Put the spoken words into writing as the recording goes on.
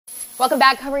Welcome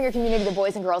back. Covering your community, the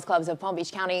Boys and Girls Clubs of Palm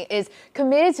Beach County is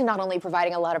committed to not only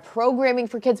providing a lot of programming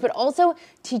for kids, but also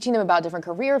teaching them about different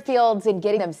career fields and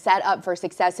getting them set up for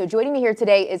success. So joining me here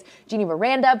today is Jeannie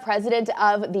Miranda, president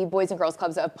of the Boys and Girls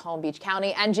Clubs of Palm Beach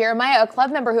County, and Jeremiah, a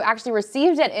club member who actually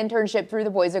received an internship through the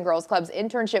Boys and Girls Clubs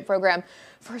internship program.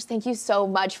 First, thank you so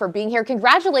much for being here.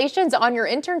 Congratulations on your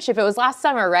internship. It was last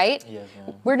summer, right? Yes,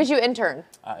 ma'am. Where did you intern?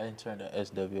 I interned at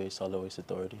SWA, Solid Waste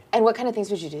Authority. And what kind of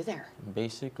things would you do there?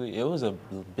 Basically, it was a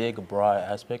big, broad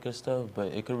aspect of stuff, but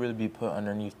it could really be put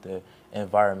underneath the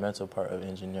environmental part of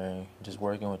engineering, just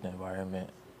working with the environment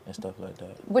and stuff like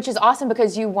that. Which is awesome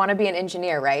because you want to be an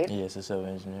engineer, right? Yes, a civil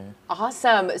engineer.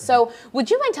 Awesome. So would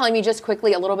you mind telling me just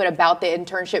quickly a little bit about the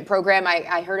internship program?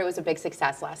 I heard it was a big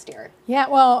success last year. Yeah,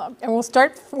 well, and we'll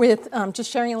start with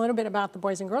just sharing a little bit about the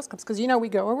Boys and Girls Clubs, because you know we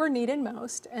go where we're needed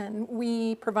most, and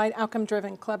we provide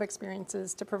outcome-driven club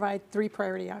experiences to provide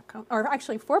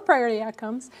four priority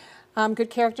outcomes.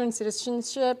 Good character and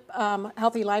citizenship,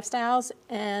 healthy lifestyles,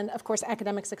 and of course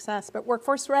academic success. But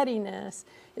workforce readiness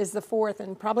is the fourth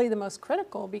and probably the most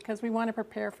critical, because we want to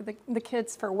prepare for the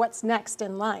kids for what's next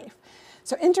in life.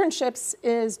 So internships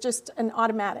is just an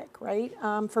automatic, right?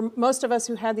 For most of us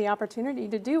who had the opportunity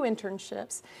to do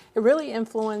internships, it really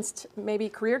influenced maybe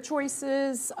career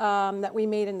choices that we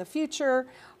made in the future,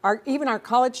 even our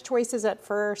college choices at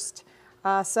first.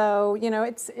 So, you know,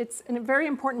 it's a very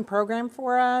important program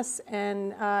for us,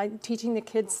 and teaching the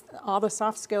kids all the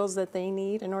soft skills that they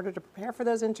need in order to prepare for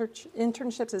those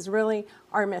internships is really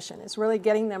our mission. It's really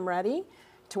getting them ready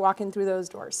to walk in through those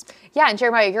doors. Yeah, and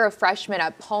Jeremiah, you're a freshman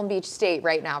at Palm Beach State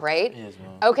right now, right? Yes,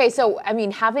 ma'am. Okay, so, I mean,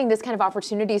 having this kind of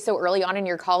opportunity so early on in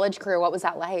your college career, what was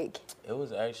that like? It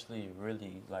was actually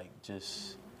really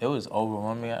it was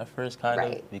overwhelming at first,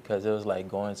 kind of, because it was like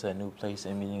going to a new place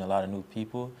and meeting a lot of new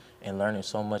people and learning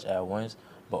so much at once.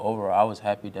 But overall, I was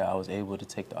happy that I was able to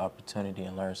take the opportunity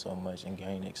and learn so much and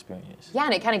gain experience. Yeah,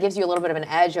 and it kind of gives you a little bit of an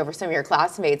edge over some of your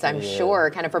classmates, I'm sure.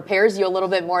 It kind of prepares you a little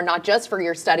bit more, not just for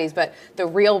your studies, but the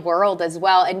real world as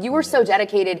well. And you were so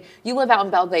dedicated. You live out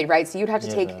in Belgrade, right? So you'd have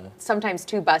to take sometimes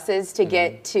 2 buses to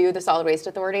get to the Solid Waste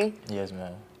Authority? Yes,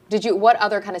 ma'am. What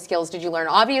other kind of skills did you learn?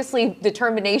 Obviously,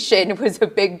 determination was a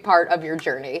big part of your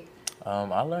journey.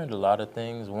 I learned a lot of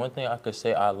things. One thing I could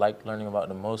say I liked learning about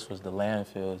the most was the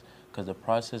landfills, because the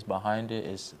process behind it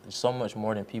is so much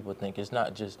more than people think. It's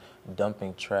not just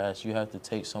dumping trash. You have to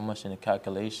take so much into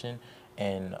calculation,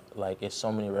 and it's so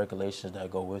many regulations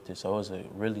that go with it. So it was a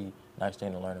really nice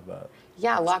thing to learn about.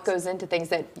 Yeah, a lot goes into things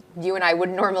that you and I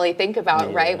wouldn't normally think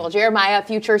about, right? Well, Jeremiah,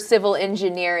 future civil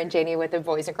engineer, and Janie with the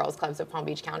Boys and Girls Clubs of Palm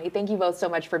Beach County, thank you both so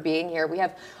much for being here. We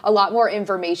have a lot more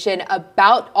information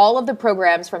about all of the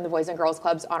programs from the Boys and Girls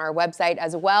Clubs on our website,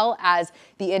 as well as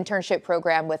the internship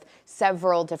program with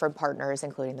several different partners,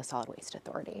 including the Solid Waste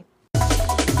Authority.